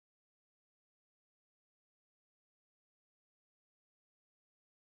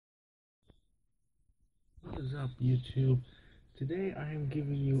is up, YouTube? Today I am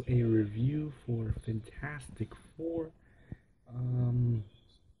giving you a review for Fantastic Four. Um,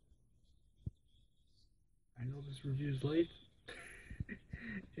 I know this review is late.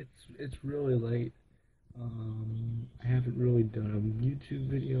 it's really late. I haven't really done a YouTube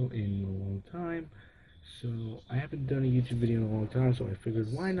video in a long time, so I haven't done a YouTube video in a long time. So I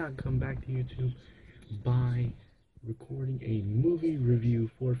figured, why not come back to YouTube by recording a movie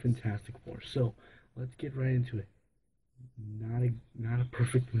review for Fantastic Four. So let's get right into it. Not a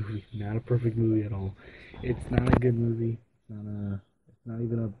perfect movie. Not a perfect movie at all. It's not a good movie. It's not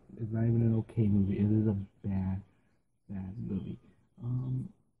even an okay movie. It is a bad movie. Um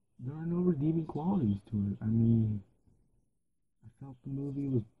there are no redeeming qualities to it. I mean, I felt the movie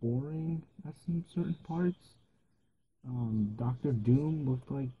was boring at some certain parts. Doctor Doom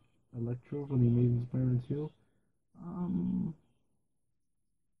looked like Electro from the Amazing Spider-Man 2. Um,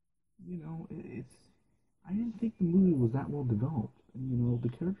 it's I didn't think the movie was that well developed. The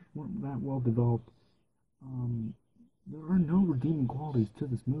characters weren't that well developed. Um, there are no redeeming qualities to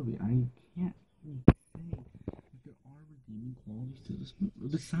this movie. I can't even say that there are redeeming qualities to this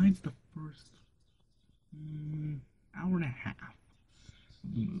movie besides the first hour and a half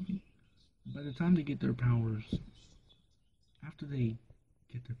of the movie. By the time they get their powers, after they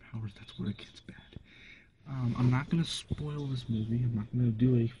get their powers, that's where it gets bad. I'm not gonna spoil this movie. I'm not gonna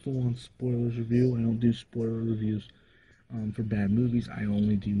do a full-on spoilers review. I don't do spoiler reviews for bad movies. I'm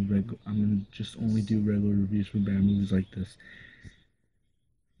gonna just only do regular reviews for bad movies like this.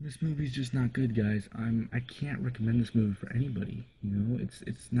 This movie's just not good, guys. I can't recommend this movie for anybody.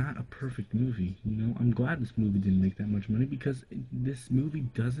 It's not a perfect movie. I'm glad this movie didn't make that much money because this movie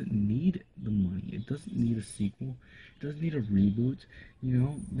doesn't need the money. It doesn't need a sequel. It doesn't need a reboot.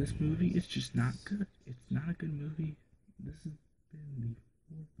 This movie is just not good. It's not a good movie. This has been the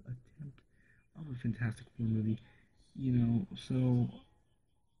fourth attempt of a Fantastic Four movie. So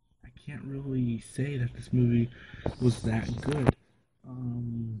I can't really say that this movie was that good.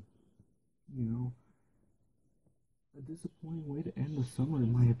 Um, you know, a disappointing way to end the summer,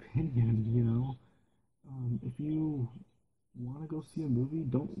 in my opinion. If you want to go see a movie,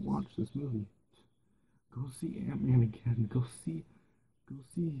 don't watch this movie. Go see Ant-Man again. Go see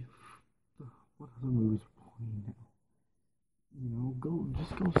what other movies are playing now.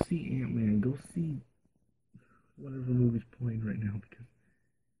 Just go see Ant-Man. Go see whatever movie's playing right now because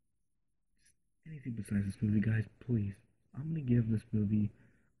anything besides this movie, guys, please. I'm gonna give this movie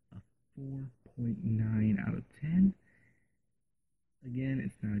a 4.9 out of 10. Again,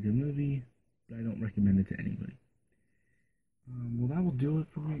 it's not a good movie, but I don't recommend it to anybody. Well, that will do it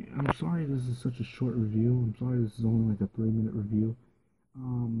for me. I'm sorry this is such a short review. I'm sorry this is only like a 3-minute review.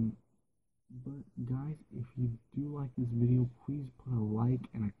 But guys, if you do like this video, please put a like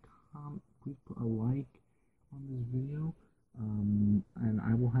and a comment. Please put a like on this video. And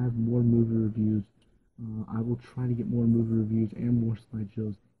I will have more movie reviews. I will try to get more movie reviews and more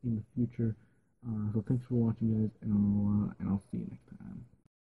slideshows in the future. So thanks for watching, guys, and I'll see you next time.